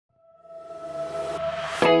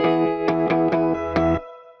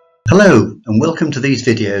Hello and welcome to these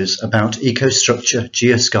videos about EcoStruxure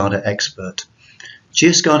Geo SCADA Expert.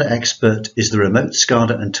 Geo SCADA Expert is the remote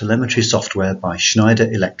SCADA and telemetry software by Schneider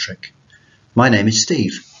Electric. My name is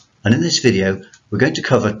Steve, and in this video we're going to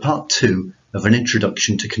cover part 2 of an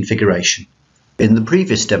introduction to configuration. In the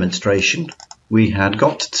previous demonstration we had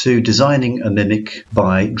got to designing a mimic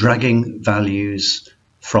by dragging values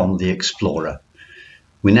from the Explorer.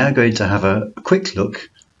 We're now going to have a quick look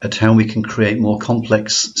at how we can create more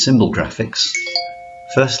complex symbol graphics.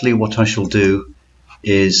 Firstly, what I shall do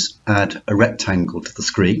is add a rectangle to the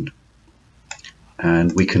screen,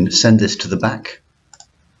 and we can send this to the back,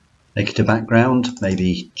 make it a background,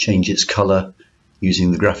 maybe change its color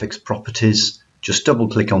using the graphics properties. Just double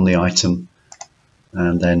click on the item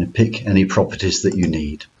and then pick any properties that you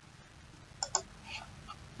need.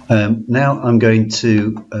 Now I'm going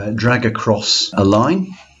to drag across a line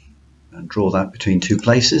and draw that between two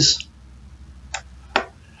places,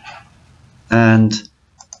 and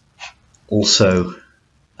also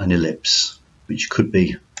an ellipse, which could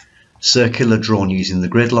be circular, drawn using the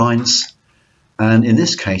grid lines. And in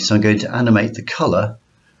this case I'm going to animate the color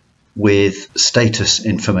with status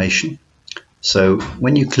information. So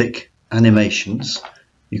when you click animations,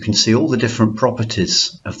 you can see all the different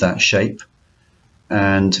properties of that shape,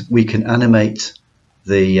 and we can animate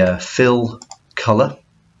the fill color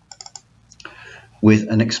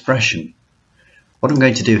with an expression. What I'm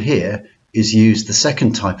going to do here is use the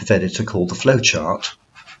second type of editor called the flowchart,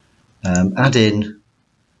 add in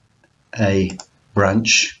a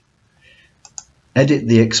branch, edit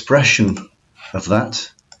the expression of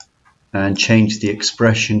that, and change the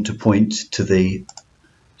expression to point to the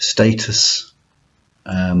status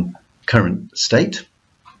current state,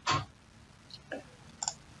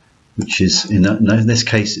 which is in this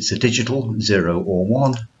case it's a digital 0 or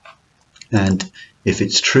 1, and if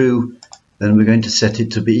it's true, then we're going to set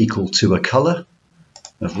it to be equal to a color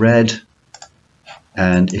of red,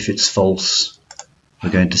 and if it's false,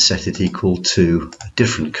 we're going to set it equal to a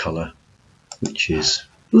different color, which is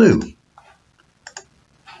blue.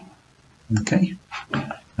 Okay,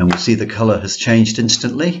 and we'll see the color has changed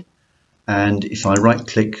instantly, and if I right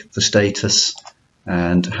click the status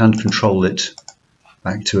and hand control it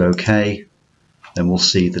back to OK, then we'll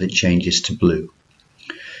see that it changes to blue.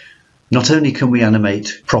 Not only can we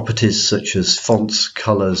animate properties such as fonts,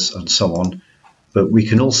 colors and so on, but we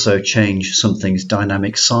can also change something's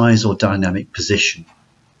dynamic size or dynamic position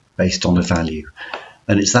based on a value.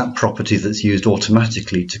 And it's that property that's used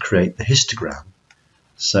automatically to create the histogram.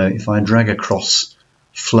 So if I drag across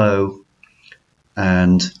flow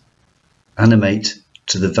and animate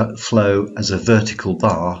to the flow as a vertical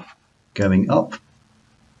bar going up,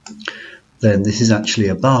 then this is actually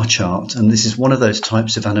a bar chart, and this is one of those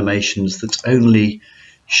types of animations that's only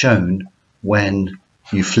shown when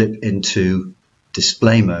you flip into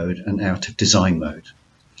display mode and out of design mode.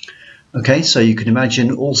 Okay, so you can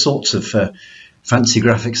imagine all sorts of fancy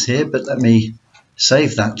graphics here, but let me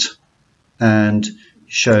save that and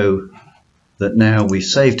show that now we've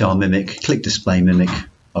saved our mimic. Click display mimic,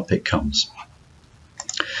 up it comes.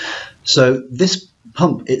 So this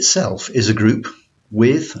pump itself is a group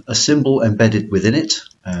with a symbol embedded within it.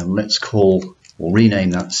 Let's call or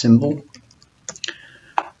rename that symbol.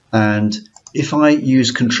 And if I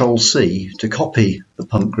use Control-C to copy the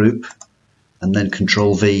pump group and then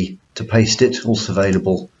Control-V to paste it, also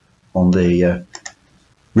available on the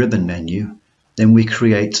ribbon menu, then we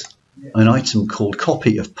create an item called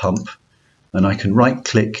copy of pump, and I can right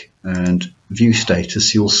click and view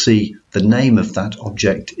status. You'll see the name of that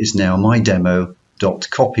object is now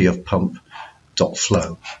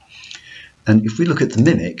mydemo.copyofpump.flow. And if we look at the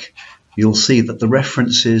mimic, you'll see that the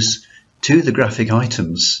references to the graphic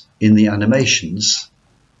items in the animations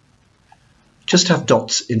just have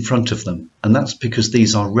dots in front of them, and that's because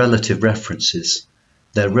these are relative references.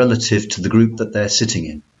 They're relative to the group that they're sitting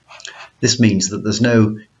in. This means that there's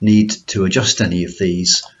no need to adjust any of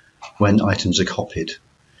these when items are copied.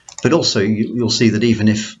 But also you'll see that even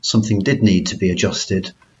if something did need to be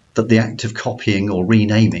adjusted, that the act of copying or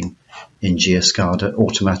renaming in Geo SCADA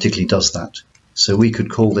automatically does that. So we could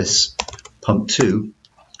call this pump 2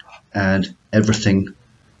 and everything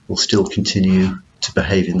will still continue to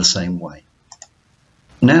behave in the same way.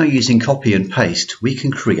 Now, using copy and paste, we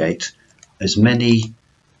can create as many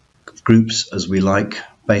groups as we like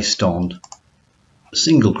based on a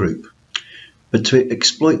single group. But to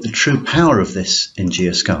exploit the true power of this in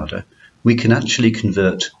Geo SCADA, we can actually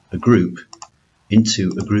convert a group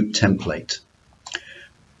into a group template.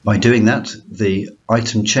 By doing that, the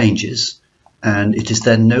item changes, and it is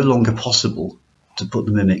then no longer possible to put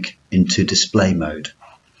the mimic into display mode.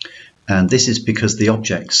 And this is because the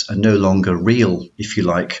objects are no longer real, if you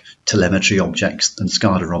like, telemetry objects and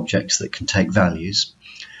SCADA objects that can take values.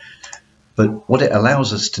 But what it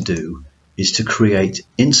allows us to do is to create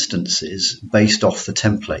instances based off the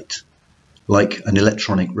template, like an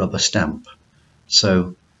electronic rubber stamp.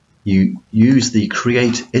 So you use the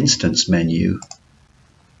Create Instance menu,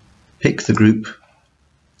 pick the group,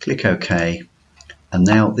 click OK, and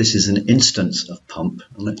now this is an instance of pump.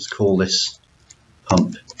 And let's call this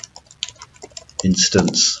pump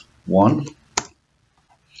instance 1.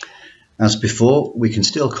 As before, we can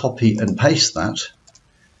still copy and paste that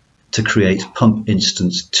to create pump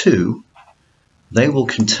instance 2. They will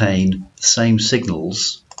contain the same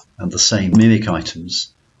signals and the same mimic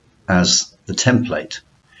items as the template,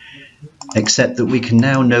 except that we can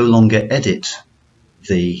now no longer edit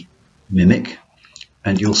the mimic,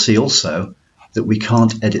 and you'll see also that we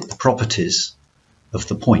can't edit the properties of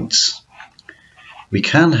the points. We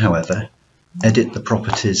can, however, edit the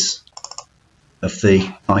properties of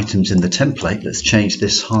the items in the template. Let's change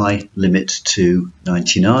this high limit to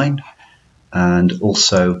 99, and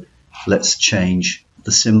also let's change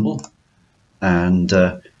the symbol and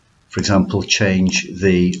for example change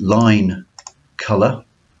the line color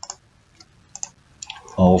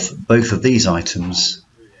of both of these items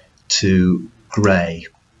to grey.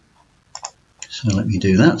 So let me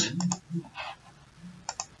do that.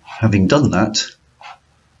 Having done that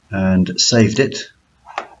and saved it,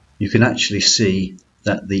 you can actually see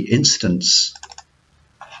that the instance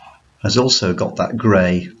has also got that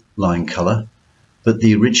grey line color, but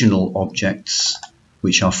the original objects,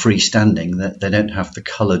 which are freestanding, they don't have the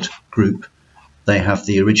colored group, they have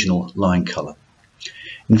the original line color.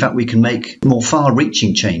 In fact, we can make more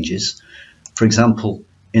far-reaching changes. For example,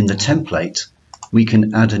 in the template, we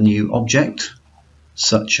can add a new object,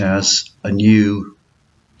 such as a new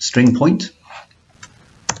string point,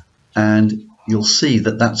 and you'll see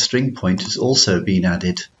that that string point has also been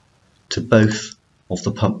added to both of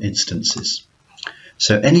the pump instances.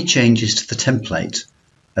 So any changes to the template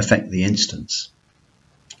affect the instance.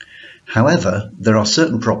 However, there are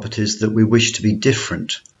certain properties that we wish to be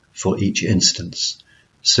different for each instance.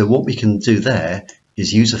 So what we can do there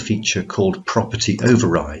is use a feature called property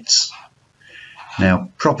overrides. Now,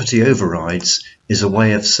 property overrides is a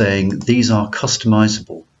way of saying these are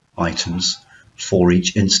customizable items for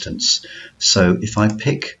each instance. So if I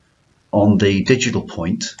pick on the digital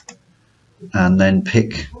point and then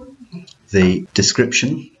pick the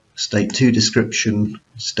description, state 2 description,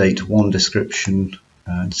 state 1 description,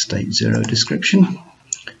 and state 0 description,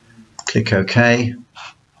 click OK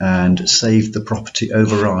and save the property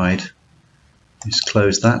override. Just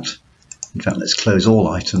close that. In fact, let's close all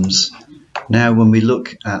items. Now when we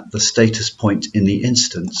look at the status point in the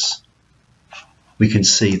instance, we can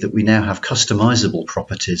see that we now have customizable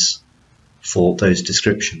properties for those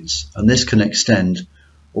descriptions, and this can extend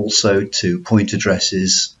also to point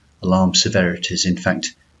addresses, alarm severities, in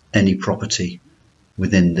fact any property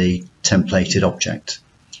within the templated object.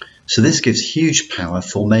 So this gives huge power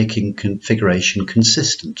for making configuration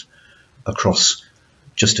consistent across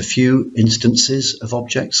just a few instances of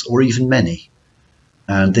objects or even many,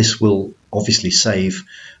 and this will obviously save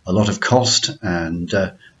a lot of cost and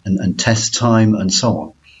test time and so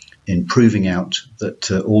on in proving out that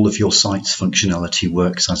all of your site's functionality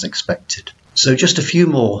works as expected. So just a few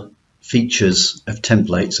more features of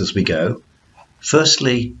templates as we go.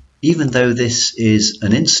 Firstly, even though this is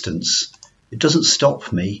an instance, it doesn't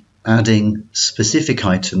stop me adding specific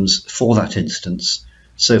items for that instance.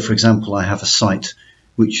 So for example, I have a site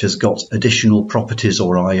which has got additional properties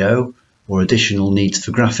or I/O or additional needs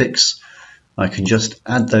for graphics. I can just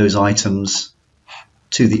add those items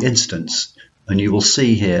to the instance, and you will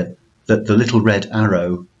see here that the little red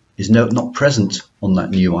arrow is not present on that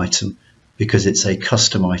new item because it's a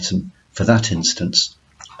custom item for that instance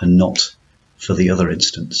and not for the other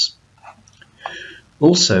instance.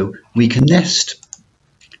 Also, we can nest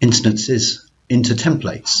instances into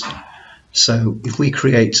templates. So if we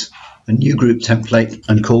create a new group template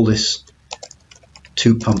and call this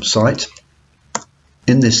 2-pump site,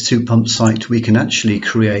 in this 2-pump site we can actually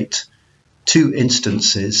create 2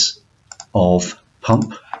 instances of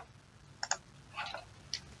pump.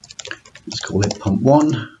 Let's call it pump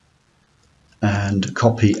 1 and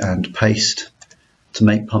copy and paste to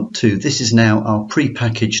make pump 2. This is now our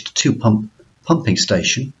pre-packaged 2-pump pumping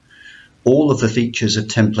station. All of the features of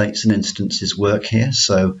templates and instances work here,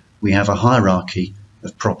 so we have a hierarchy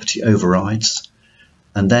of property overrides,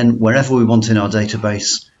 and then wherever we want in our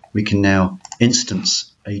database we can now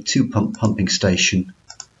instance a 2-pump pumping station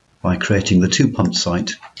by creating the 2-pump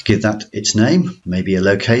site. Give that its name, maybe a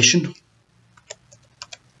location,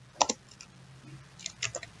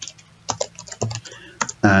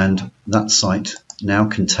 and that site now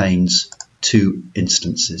contains 2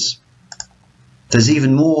 instances. There's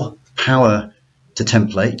even more power to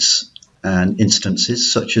templates and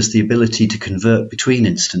instances, such as the ability to convert between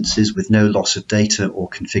instances with no loss of data or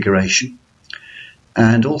configuration.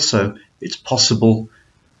 And also it's possible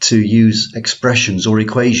to use expressions or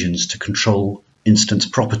equations to control instance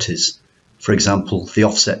properties, for example the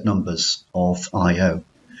offset numbers of I/O.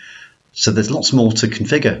 So there's lots more to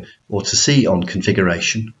configure or to see on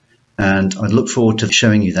configuration, and I look forward to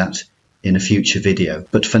showing you that in a future video.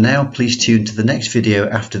 But for now, please tune to the next video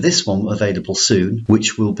after this one, available soon,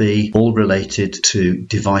 which will be all related to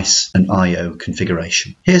device and I/O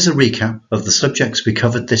configuration. Here's a recap of the subjects we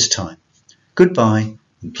covered this time. Goodbye,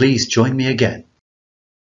 and please join me again.